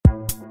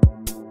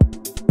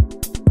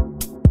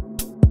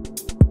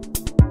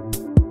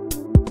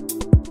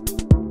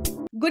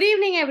Good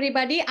evening,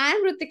 everybody. I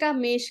am Rutika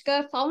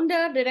Meshkar,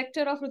 founder,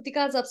 director of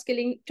Rutika's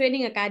Upskilling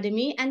Training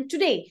Academy. And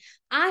today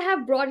I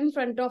have brought in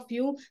front of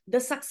you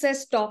the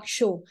Success Talk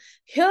Show.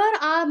 Here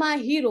are my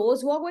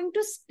heroes who are going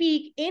to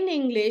speak in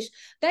English.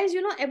 Guys,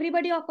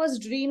 everybody of us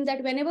dream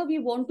that whenever we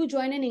want to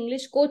join an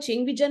English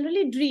coaching, we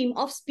generally dream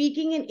of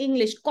speaking in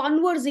English,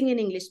 conversing in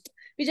English.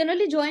 We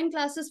generally join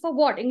classes for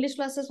what? English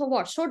classes for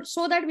what?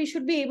 So that we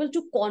should be able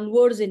to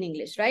converse in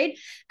English, right?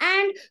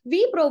 And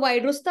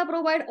Rusta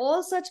provide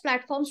all such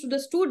platforms to the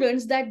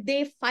students that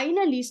they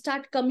finally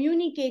start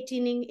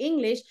communicating in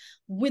English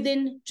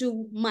within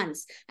 2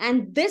 months.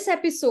 And this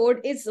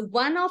episode is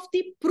one of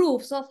the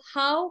proofs of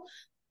how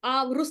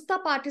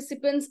Rusta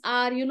participants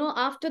are,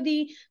 after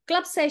the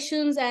club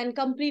sessions and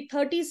complete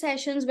 30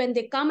 sessions, when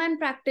they come and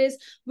practice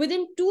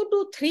within 2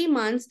 to 3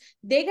 months,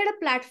 they get a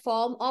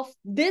platform of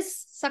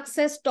this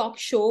success talk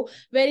show,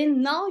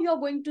 wherein now you're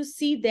going to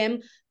see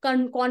them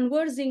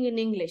conversing in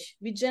English.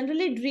 We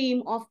generally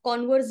dream of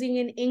conversing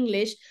in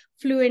English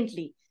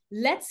fluently.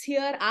 Let's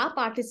hear our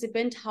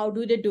participant. How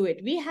do they do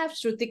it? We have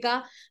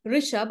Rutika,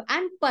 Rishabh,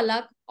 and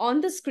Palak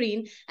on the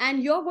screen,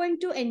 and you're going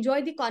to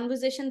enjoy the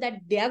conversation that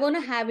they're going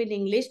to have in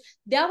English.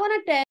 They're going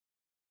to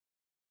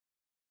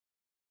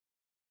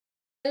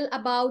tell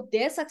about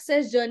their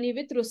success journey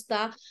with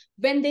Rusta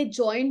when they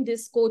joined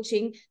this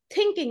coaching,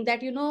 thinking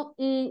that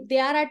they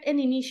are at an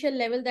initial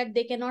level that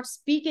they cannot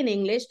speak in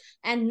English,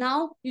 and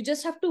now you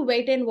just have to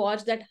wait and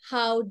watch that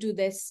how do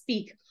they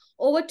speak.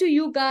 Over to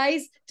you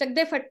guys. Chak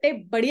de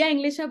fatte badhiya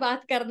English mein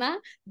baat karna.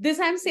 This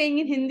I'm saying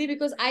in Hindi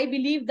because I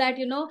believe that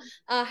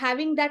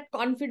having that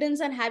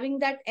confidence and having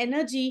that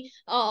energy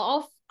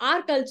of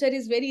our culture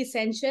is very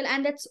essential,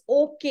 and that's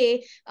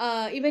okay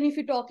even if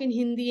you talk in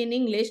Hindi, in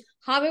English.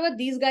 However,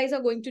 these guys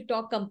are going to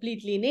talk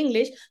completely in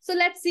English. So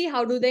let's see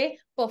how do they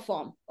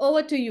perform.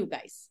 Over to you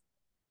guys.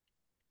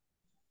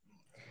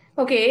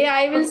 Okay,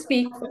 I will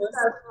speak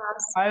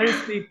first. I will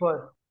speak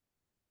first.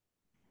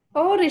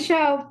 Oh,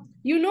 Rishabh,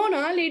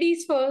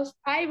 ladies first.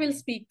 I will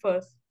speak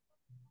first.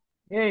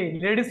 Hey,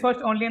 ladies first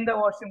only in the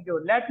washroom queue.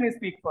 Let me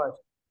speak first.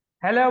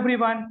 Hello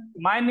everyone,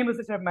 my name is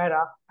Rishabh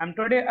Mehra, and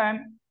today I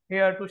am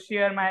here to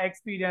share my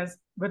experience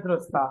with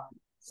Rusta.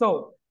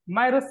 So,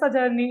 my Rusta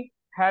journey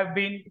have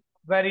been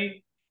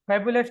very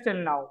fabulous till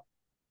now.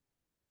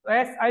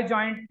 As I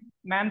joined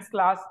ma'am's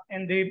class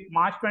in the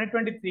March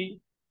 2023,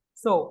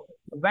 so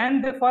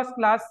when the first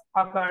class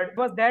occurred, I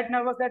was that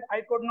nervous that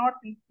I could not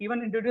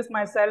even introduce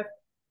myself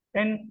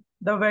in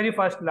the very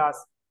first class.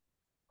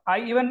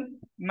 I even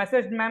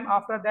messaged ma'am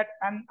after that,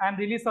 and I'm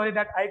really sorry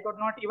that I could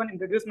not even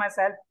introduce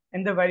myself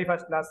in the very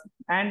first class.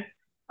 And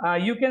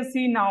you can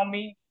see now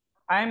me,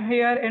 I'm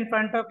here in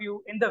front of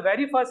you in the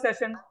very first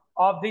session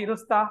of the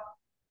Rusta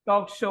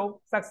talk show,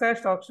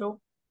 success talk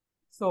show.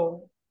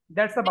 So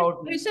that's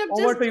about me. Rishabh,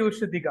 Over to you,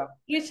 Shrutika.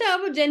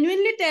 Rishabh,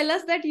 genuinely tell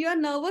us that you are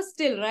nervous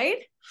still, right?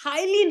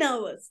 Highly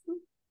nervous.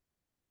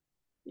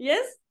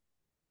 Yes?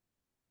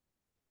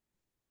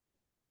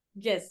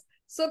 Yes.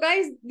 So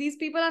guys, these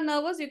people are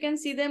nervous. You can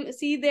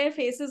see their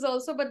faces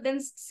also, but then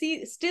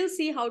still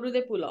see how do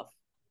they pull off.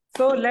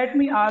 So let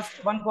me ask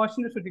one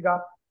question to Shrutika.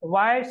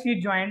 Why she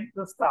joined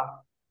Rusta?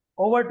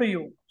 Over to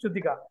you,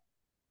 Shrutika.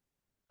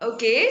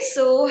 Okay,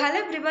 so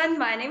hello everyone.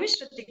 My name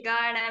is Rutika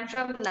and I'm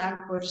from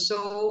Nagpur.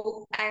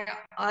 So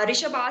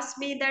Rishabh asked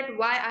me that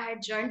why I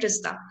had joined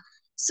Rista.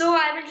 So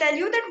I will tell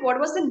you that what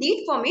was the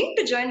need for me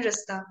to join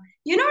Rista.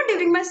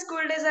 During my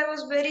school days, I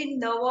was very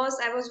nervous.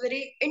 I was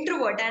very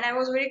introvert and I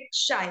was very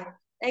shy.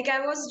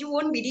 You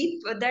won't believe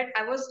that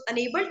I was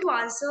unable to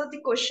answer the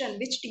question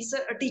which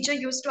teacher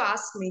used to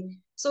ask me.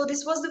 So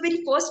this was the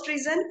very first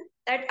reason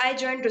that I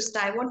joined Rista.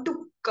 I want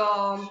to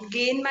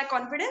gain my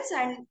confidence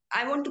and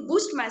I want to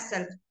boost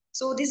myself.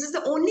 So this is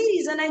the only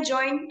reason I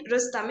joined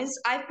Rusta. Means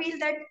I feel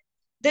that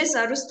this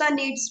Rusta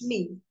needs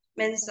me.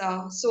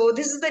 So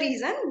this is the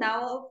reason.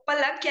 Now,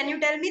 Palak, can you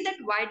tell me that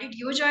why did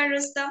you join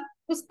Rusta?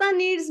 Rusta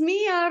needs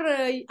me, or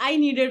I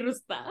needed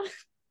Rusta?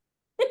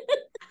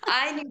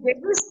 I needed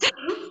Rusta.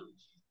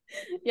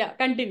 Yeah,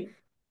 continue.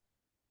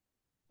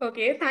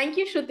 Okay, thank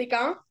you,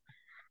 Shrutika.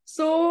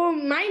 So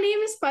my name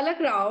is Palak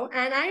Rao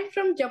and I'm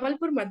from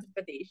Jabalpur, Madhya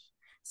Pradesh.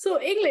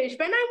 So English,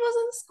 when I was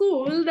in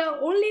school, the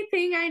only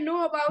thing I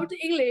know about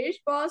English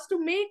was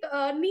to make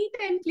a neat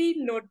and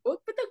clean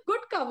notebook with a good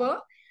cover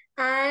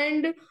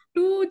and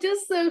to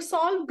just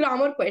solve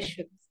grammar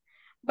questions.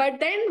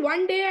 But then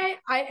one day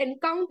I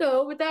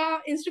encounter with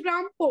a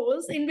Instagram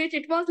post in which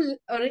it was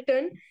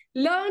written,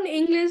 learn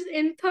English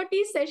in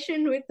 30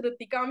 session with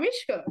Rutika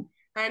Meshkar.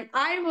 And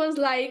I was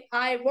like,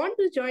 I want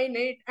to join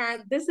it.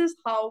 And this is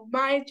how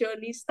my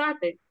journey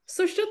started.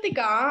 So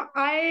Shrutika,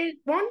 I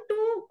want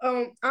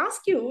to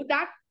ask you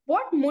that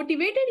what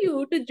motivated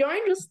you to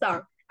join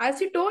Rusta? As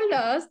you told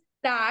us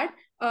that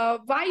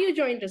why you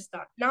joined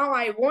Rusta. Now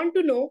I want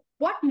to know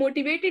what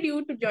motivated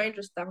you to join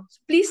Rusta. So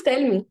please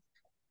tell me.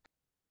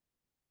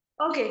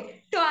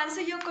 Okay, to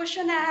answer your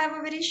question, I have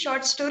a very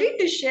short story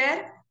to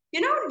share.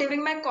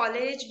 During my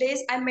college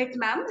days, I met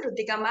ma'am,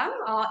 Rutika ma'am,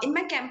 in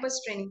my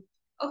campus training.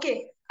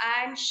 Okay,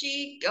 and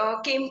she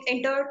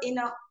entered in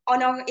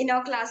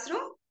our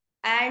classroom.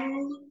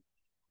 And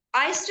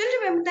I still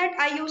remember that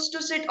I used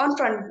to sit on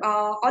front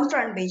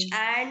bench,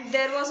 and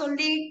there was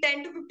only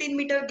 10 to 15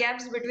 meter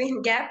gap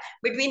between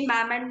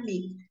ma'am and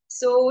me.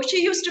 So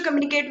she used to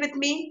communicate with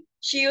me.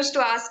 She used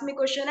to ask me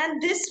question,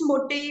 and this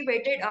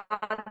motivated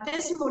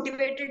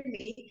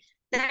me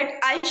that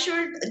I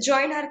should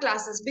join her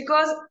classes,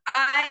 because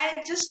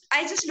I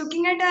just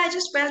looking at her, I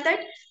just felt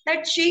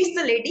that she is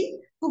the lady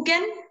who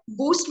can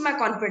boost my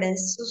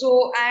confidence.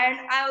 So, and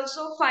I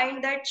also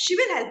find that she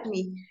will help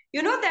me,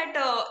 you know, that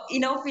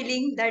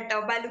feeling that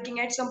by looking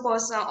at some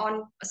person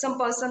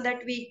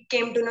that we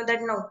came to know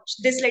that no,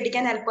 this lady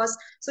can help us.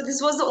 So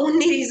this was the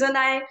only reason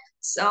I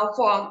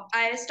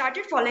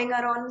started following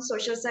her on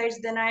social sites.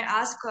 Then I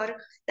asked her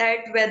that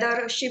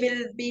whether she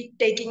will be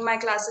taking my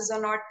classes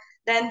or not.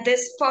 Then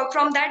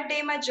from that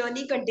day my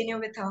journey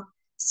continued with her.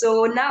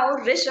 So now,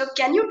 Rishabh,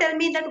 can you tell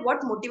me that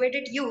what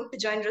motivated you to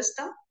join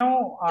Rustam?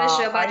 No,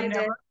 Rishabh, are I you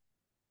there? never,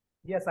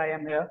 yes, I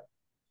am here.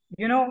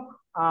 You know,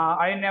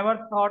 I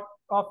never thought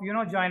of,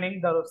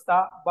 joining the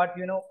Rusta, but,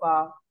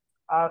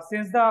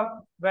 since the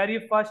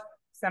very first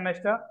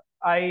semester,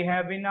 I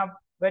have been a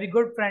very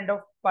good friend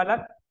of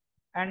Palak,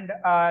 and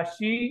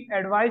she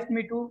advised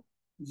me to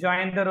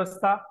join the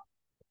Rusta.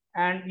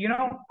 And,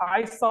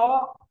 I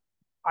saw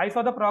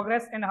the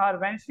progress in her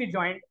when she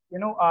joined,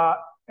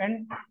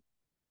 and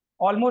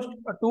almost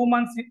 2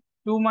 months,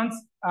 2 months,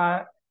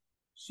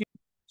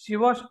 she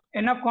was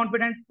enough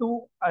confident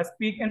to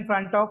speak in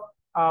front of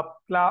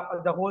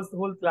the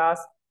whole class,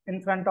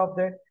 in front of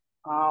the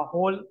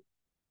whole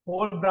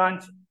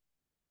branch.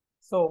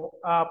 So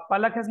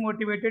Palak has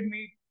motivated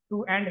me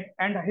to, and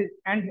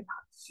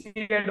she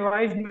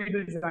advised me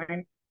to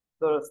join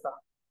Durasta.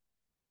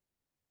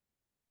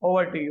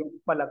 Over to you,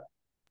 Palak.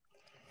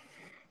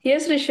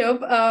 Yes,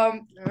 Rishabh.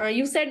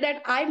 You said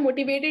that I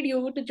motivated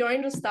you to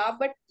join Rusta,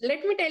 but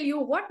let me tell you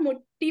what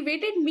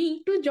motivated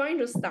me to join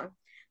Rusta.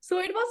 So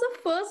it was the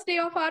first day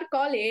of our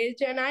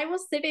college, and I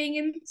was sitting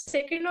in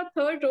second or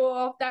third row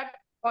of that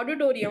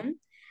auditorium.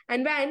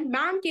 And when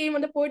ma'am came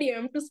on the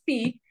podium to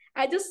speak,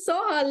 I just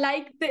saw her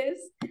like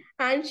this,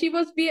 and she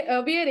was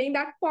wearing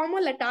that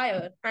formal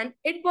attire, and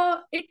it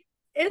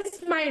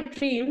is my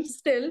dream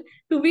still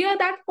to wear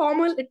that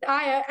formal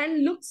attire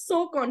and look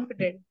so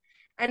confident.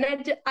 And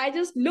I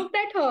just looked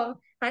at her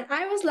and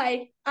I was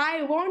like,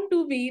 I want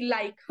to be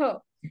like her.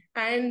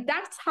 And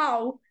that's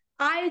how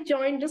I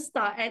joined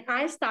Rista and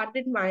I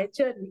started my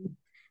journey.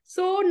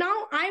 So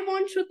now I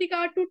want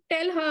Shrutika to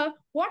tell her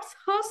what's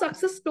her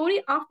success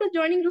story after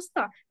joining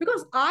Rista,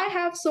 because I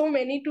have so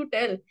many to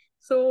tell.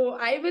 So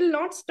I will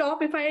not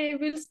stop if I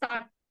will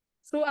start.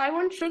 So I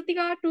want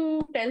Shrutika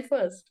to tell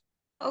first.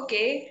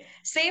 Okay,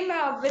 same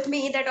with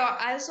me that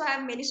I also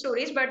have many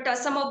stories, but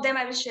some of them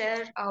I will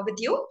share with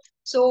you.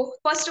 So,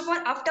 first of all,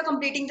 after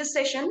completing the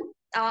session,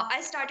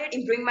 I started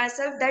improving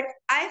myself. That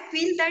I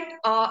feel that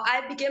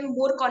I became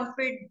more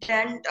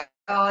confident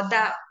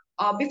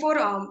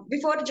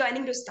before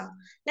joining Rusta.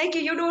 Like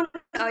you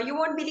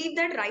won't believe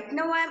that right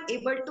now I am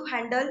able to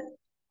handle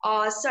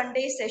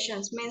Sunday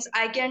sessions. Means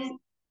I can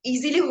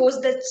easily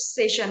host the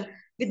session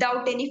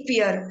without any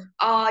fear.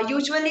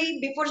 Usually,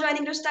 before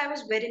joining Rusta, I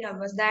was very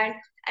nervous. That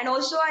and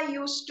also I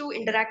used to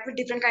interact with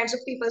different kinds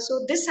of people,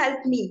 so this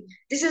helped me.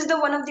 This is the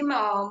one of the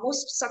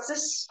most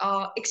success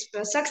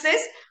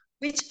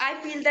which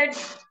I feel that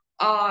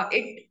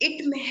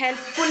it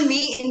helpful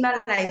me in my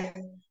life,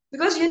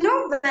 because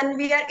when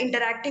we are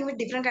interacting with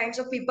different kinds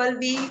of people,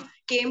 we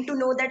came to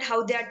know that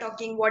how they are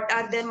talking, what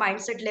are their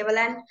mindset level,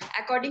 and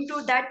according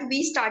to that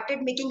we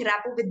started making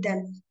rapport with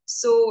them,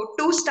 so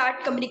to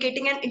start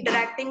communicating and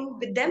interacting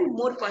with them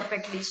more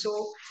perfectly.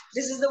 So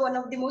this is the one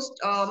of the most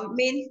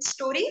main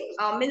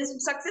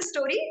success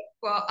story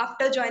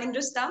after joining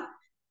Rustam.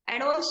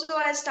 And also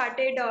I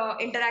started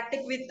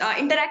interacting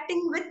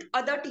with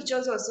other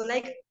teachers also.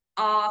 Like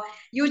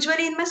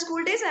usually in my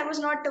school days, I was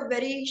not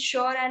very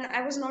sure and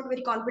I was not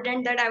very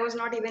confident, that I was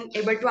not even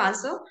able to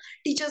answer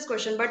teachers'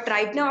 question. But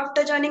right now,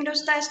 after joining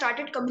Rusta, I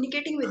started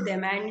communicating with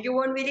them, and you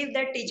won't believe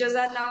that teachers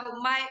are now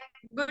my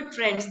good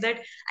friends. That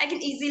I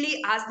can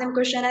easily ask them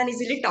question and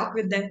easily talk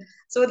with them.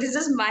 So this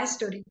is my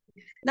story.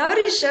 Now,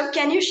 Rishabh,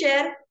 can you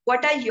share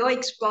what are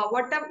your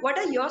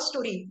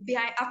story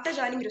behind after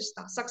joining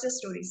Rusta? Success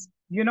stories.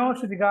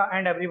 Shrutika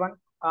and everyone,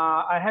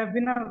 I have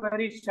been a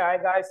very shy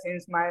guy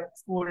since my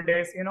school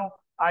days.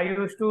 I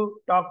used to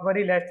talk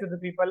very less to the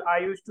people. I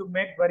used to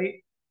make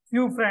very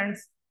few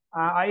friends.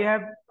 I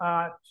have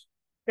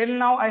till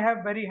now I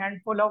have very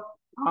handful of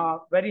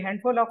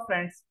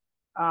friends.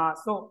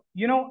 So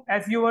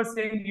as you were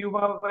saying, you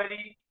were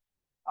very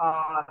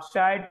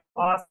shy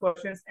to ask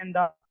questions in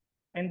the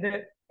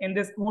in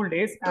the school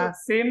days.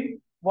 Same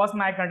was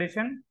my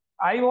condition.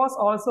 I was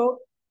also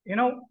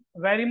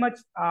very much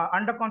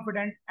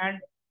underconfident,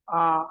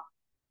 uh,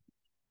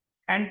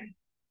 and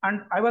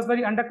I was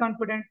very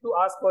underconfident to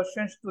ask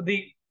questions to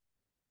the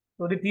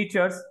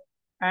teachers.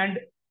 And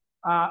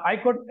I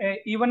could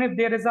even if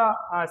there is a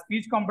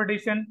speech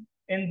competition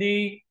in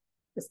the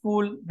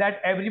school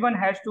that everyone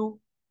has to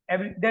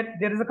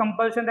there is a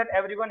compulsion that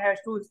everyone has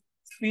to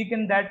speak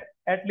in that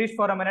at least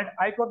for a minute.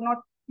 I could not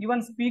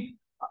even speak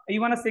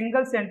even a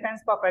single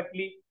sentence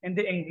perfectly in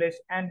the English.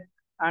 And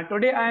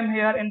today I am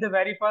here in the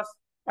very first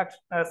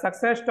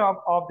success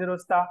talk of the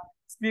Rusta,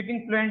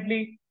 speaking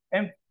fluently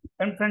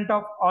in front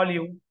of all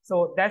you.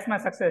 So that's my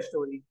success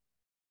story.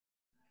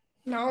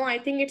 Now I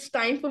think it's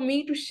time for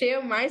me to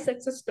share my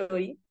success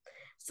story.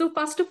 So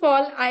first of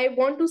all, I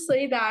want to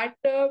say that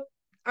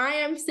I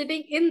am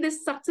sitting in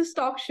this success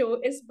talk show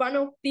is one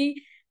of the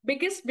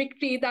biggest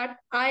victory that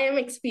I am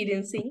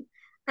experiencing,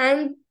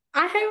 and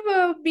I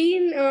have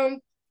been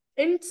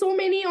in so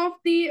many of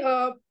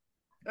the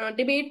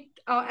debate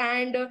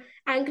and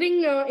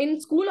anchoring in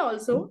school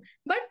also,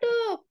 but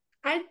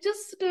I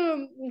just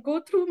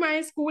go through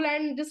my school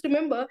and just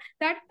remember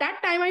that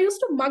that time I used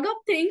to mug up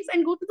things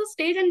and go to the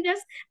stage and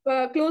just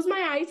close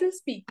my eyes and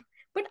speak.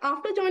 But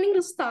after joining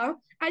Rista,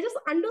 I just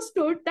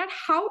understood that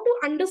how to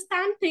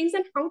understand things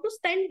and how to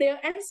stand there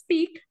and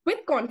speak with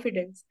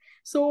confidence.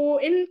 So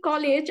in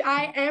college,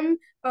 I am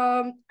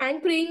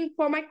anchoring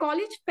for my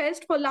college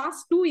fest for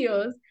last 2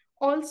 years.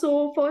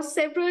 Also, for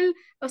several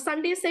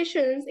Sunday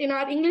sessions in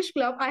our English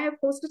club, I have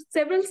hosted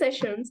several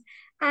sessions,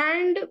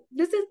 and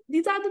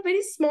these are the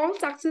very small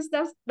successes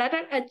that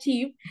I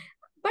achieved.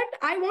 But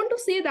I want to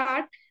say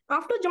that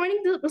after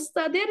joining the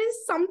Rista, there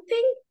is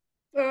something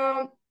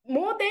uh,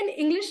 more than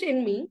English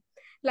in me.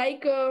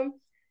 Like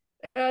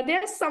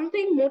there's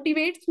something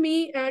motivates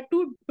me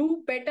to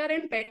do better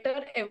and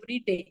better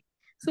every day.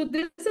 So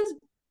this is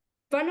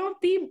one of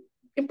the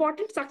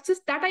important success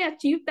that I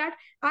achieved, that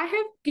I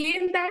have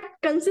gained that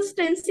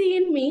consistency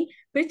in me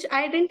which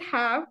I didn't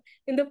have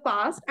in the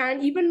past.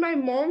 And even my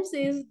mom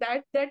says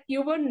that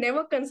you were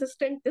never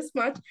consistent this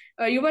much,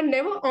 you were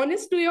never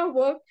honest to your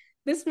work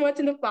this much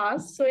in the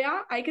past. So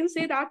yeah, I can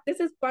say that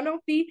this is one of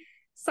the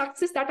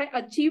success that I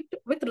achieved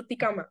with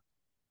Rutika ma'am.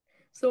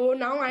 So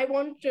now I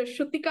want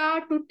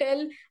Shrutika to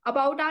tell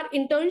about our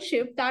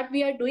internship that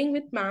we are doing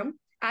with ma'am.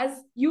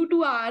 As you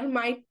two are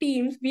my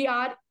teams, we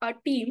are a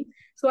team.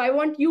 So I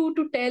want you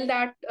to tell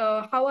that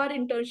how our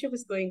internship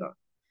is going on.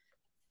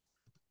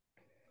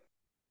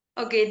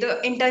 Okay, the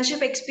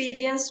internship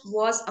experience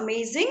was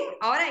amazing,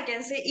 or I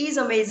can say is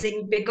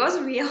amazing because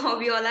we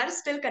all are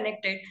still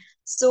connected.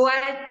 So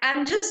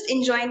I'm just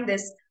enjoying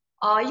this.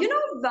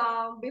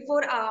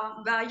 Before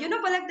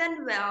Palak,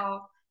 then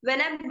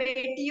when I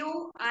met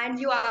you and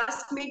you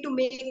asked me to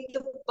make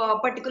the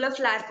particular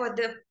flag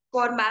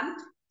for ma'am.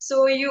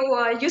 So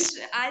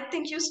I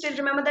think you still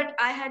remember that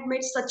I had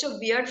made such a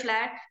weird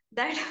flag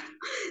that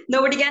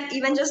nobody can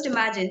even just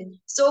imagine.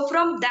 So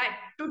from that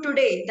to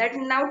today, that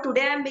now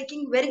today I'm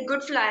making very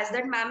good flyers,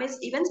 that ma'am is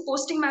even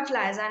posting my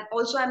flyers, and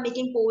also I'm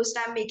making posts,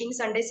 I'm making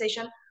Sunday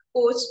session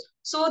posts.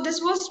 So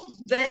this was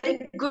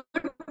very good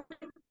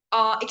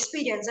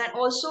experience, and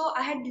also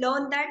I had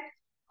learned that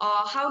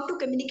how to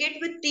communicate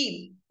with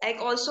team. Like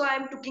also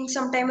I'm taking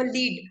sometime a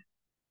lead.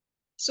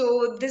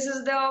 So this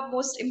is the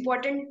most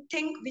important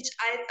thing which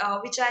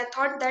I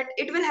thought that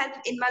it will help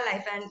in my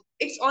life, and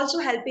it's also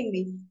helping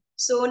me.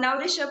 So now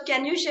Rishabh,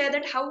 can you share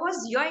that how was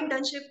your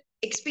internship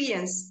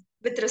experience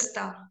with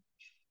Rista?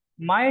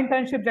 My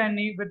internship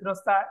journey with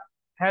Rosta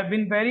have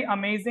been very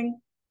amazing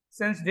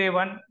since day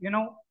one.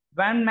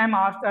 When ma'am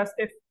asked us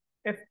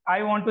if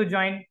I want to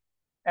join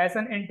as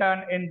an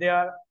intern in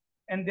their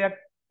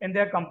in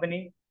their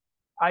company,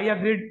 I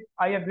agreed.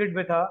 I agreed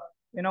with her.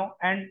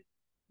 And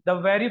the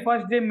very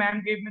first day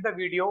ma'am gave me the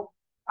video,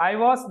 I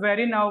was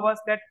very nervous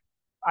that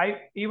I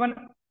even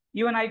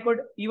I could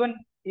even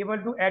able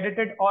to edit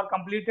it or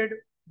complete it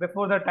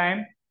before the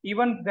time.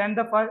 Even when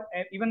the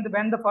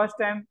first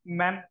time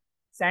ma'am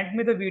sent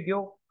me the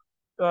video,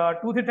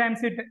 2 3 times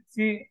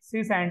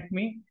she sent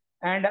me,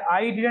 and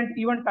I didn't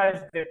even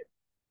touch it.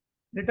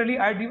 Literally,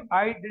 I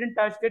didn't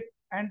touch it,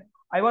 and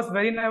I was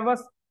very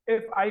nervous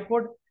if I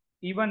could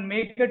even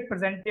make it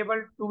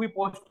presentable to be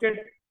posted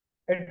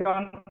it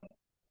on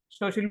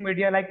social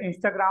media like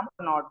Instagram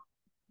or not.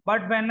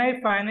 But when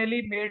I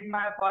finally made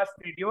my first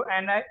video,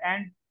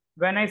 and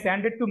when I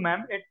sent it to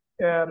ma'am, it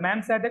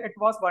ma'am said that it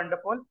was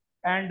wonderful,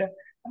 and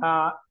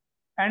uh,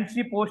 and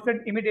she posted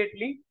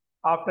immediately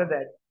after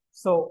that.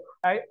 So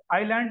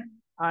I learned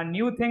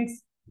new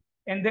things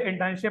in the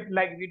internship,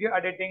 like video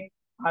editing,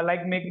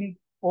 like making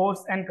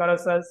posts and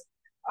carousels.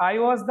 I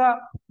was the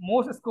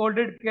most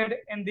scolded kid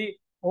in the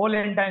whole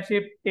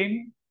internship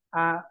team.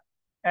 Uh,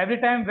 every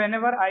time,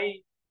 whenever I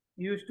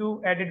used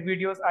to edit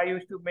videos, I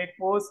used to make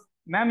posts,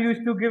 ma'am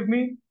used to give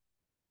me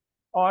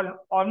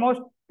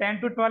almost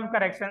 10 to 12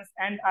 corrections,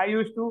 and I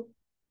used to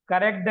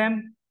correct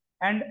them.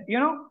 And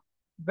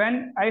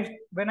when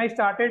I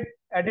started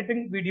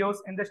editing videos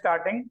in the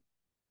starting,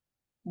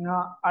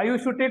 I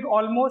used to take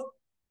almost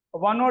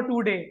 1 or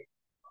 2 days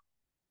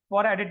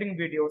for editing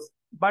videos.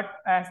 But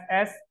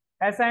as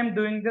I am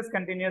doing this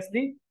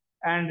continuously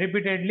and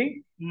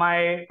repeatedly,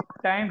 my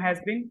time has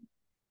been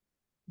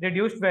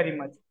reduced very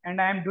much,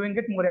 and I am doing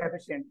it more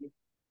efficiently.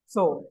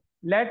 So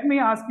let me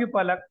ask you,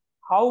 Palak,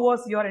 how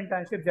was your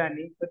internship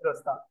journey with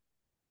Rasta?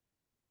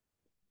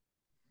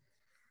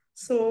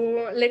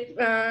 So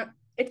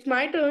it's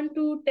my turn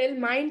to tell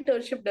my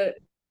internship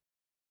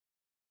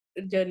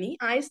journey.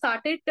 I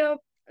started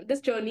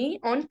this journey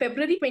on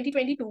February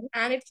 2022,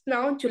 and it's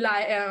now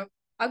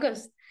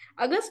August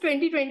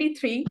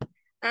 2023.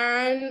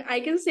 And I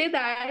can say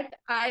that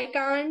I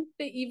can't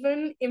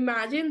even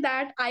imagine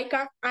that I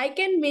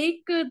can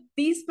make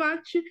these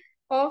much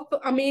of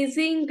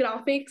amazing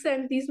graphics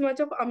and these much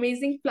of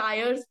amazing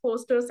flyers,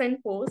 posters, and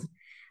posts.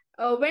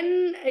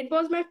 When it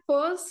was my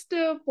first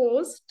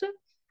post,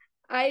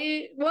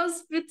 I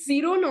was with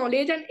zero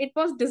knowledge and it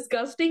was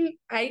disgusting,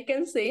 I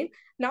can say.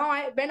 Now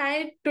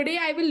today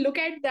I will look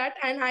at that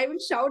and I will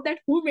shout that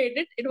who made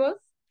it. It was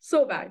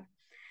so bad.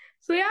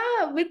 So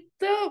yeah, with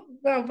the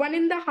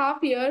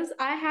 1.5 years,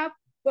 I have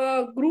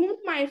groomed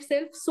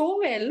myself so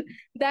well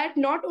that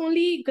not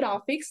only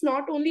graphics,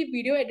 not only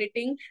video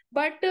editing,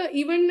 but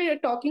even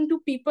talking to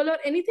people or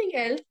anything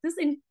else, this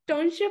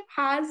internship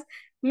has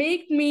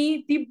made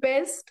me the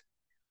best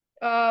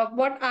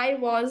what I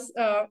was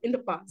in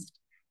the past.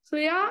 So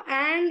yeah,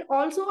 and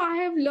also I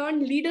have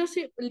learned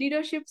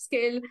leadership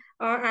skill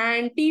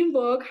and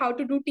teamwork, how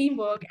to do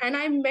teamwork. And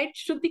I met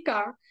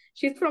Shrutika.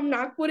 She's from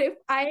Nagpur. If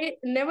I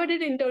never did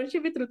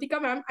internship with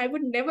Rutika ma'am, I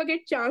would never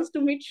get chance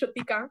to meet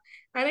Shrutika.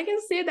 And I can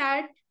say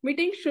that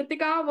meeting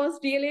Shrutika was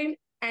really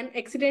an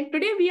accident.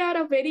 Today we are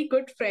a very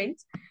good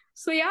friends.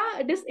 So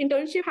yeah, this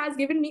internship has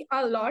given me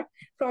a lot,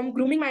 from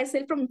grooming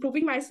myself, from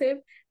improving myself,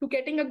 to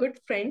getting a good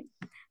friend.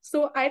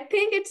 So I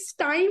think it's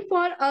time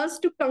for us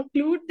to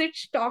conclude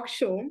this talk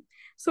show.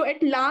 So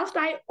at last,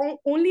 I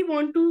only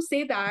want to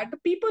say that the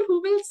people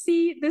who will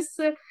see this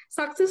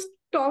success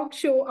talk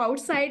show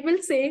outside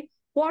will say,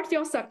 "What's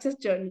your success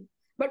journey?"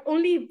 But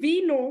only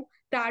we know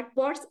that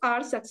what's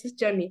our success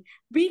journey.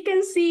 We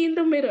can see in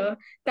the mirror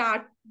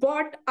that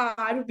what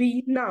are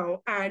we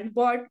now and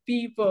what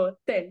we were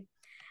then.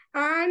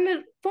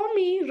 And for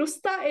me,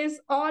 Rusta is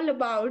all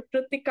about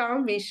Rutika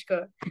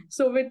Meshkar.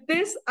 So with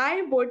this,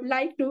 I would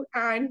like to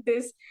end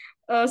this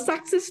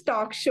success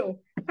talk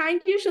show.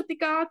 Thank you,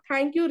 Shrutika.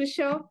 Thank you,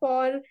 Risha,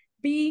 for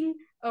being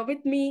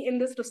with me in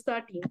this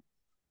Rusta team.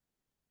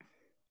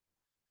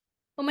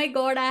 Oh my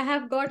God, I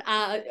have got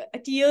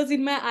tears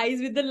in my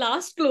eyes with the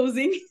last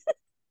closing.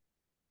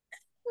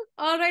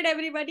 All right,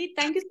 everybody.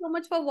 Thank you so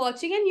much for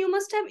watching. And you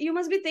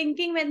must be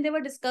thinking, when they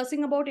were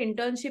discussing about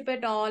internship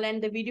at all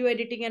and the video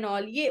editing and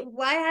all, yeah,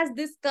 why has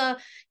this,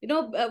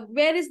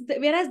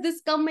 where has this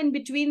come in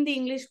between the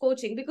English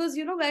coaching? Because,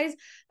 guys,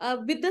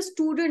 with the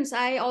students,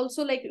 I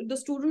also, like, the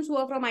students who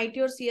are from IT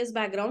or CS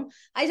background,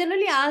 I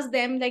generally ask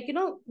them, like,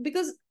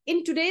 because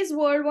in today's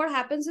world, what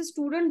happens is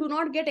students do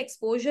not get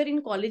exposure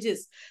in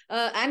colleges,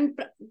 and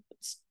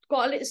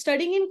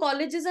studying in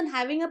colleges and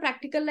having a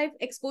practical life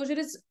exposure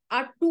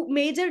are two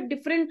major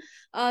different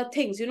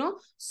things.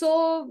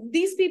 So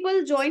these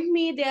people joined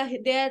me.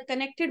 They are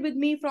connected with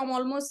me from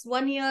almost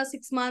 1 year,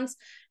 6 months,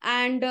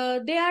 and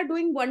they are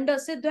doing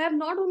wonders. So they have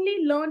not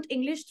only learned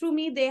English through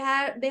me, they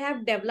have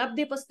developed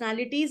their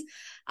personalities.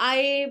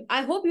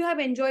 I hope you have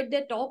enjoyed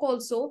their talk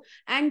also.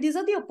 And these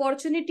are the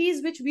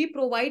opportunities which we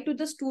provide to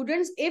the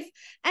students. If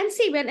and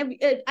see, when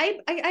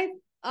I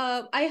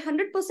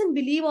 100%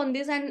 believe on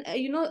this. And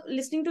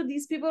listening to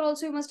these people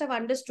also, you must have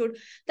understood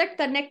that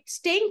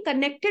staying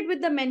connected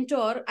with the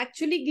mentor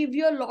actually give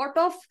you a lot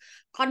of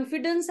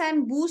confidence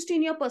and boost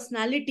in your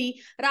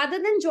personality, rather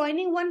than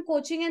joining one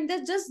coaching and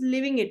just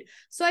living it.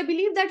 So I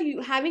believe that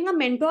having a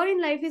mentor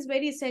in life is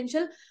very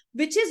essential,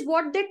 which is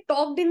what they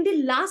talked in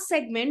the last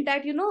segment,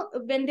 that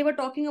when they were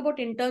talking about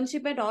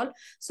internship and all.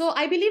 So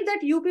I believe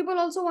that you people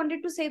also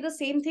wanted to say the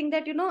same thing,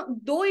 that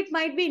though it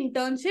might be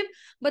internship,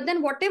 but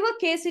then whatever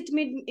case it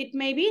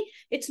may be,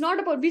 it's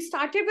not about, we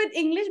started with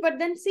English, but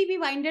then see, we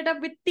winded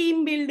up with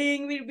team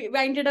building, we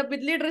winded up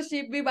with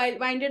leadership, we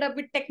winded up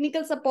with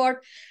technical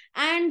support,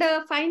 and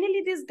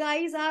finally these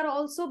guys are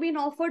also being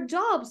offered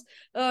jobs.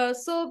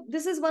 So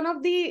this is one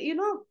of the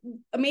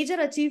major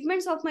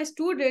achievements of my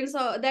students,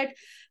 that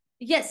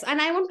yes.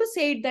 And I want to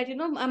say it, that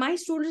my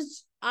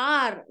students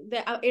are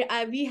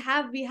we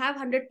have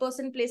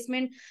 100%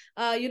 placement,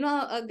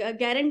 a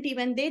guarantee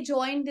when they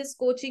join this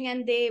coaching,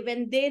 and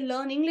when they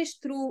learn English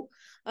through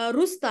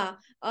Rusta,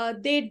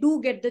 they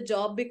do get the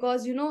job.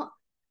 Because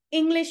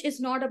English is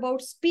not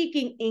about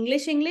speaking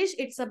English,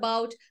 it's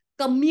about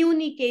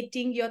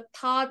communicating your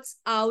thoughts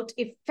out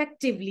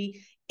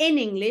effectively in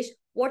English.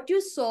 What you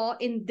saw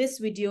in this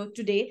video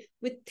today,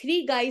 with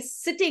 3 guys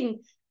sitting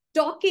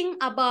talking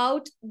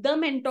about the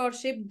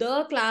mentorship,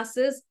 the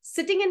classes,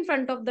 sitting in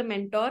front of the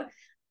mentor.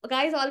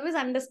 Guys, always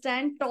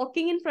understand,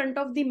 talking in front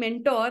of the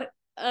mentor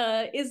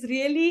is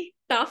really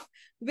tough,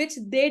 which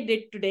they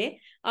did today.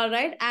 All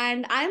right.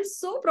 And I'm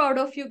so proud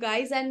of you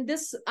guys. And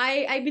this,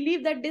 I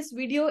believe that this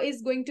video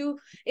is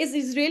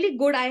is really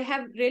good. I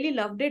have really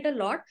loved it a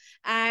lot.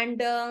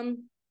 And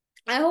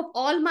I hope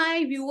all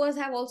my viewers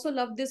have also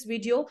loved this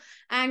video.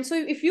 And so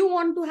if you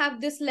want to have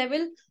this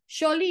level,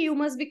 surely you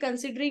must be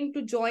considering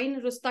to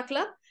join Rusta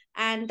Club.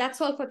 And that's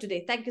all for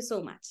today. Thank you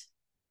so much.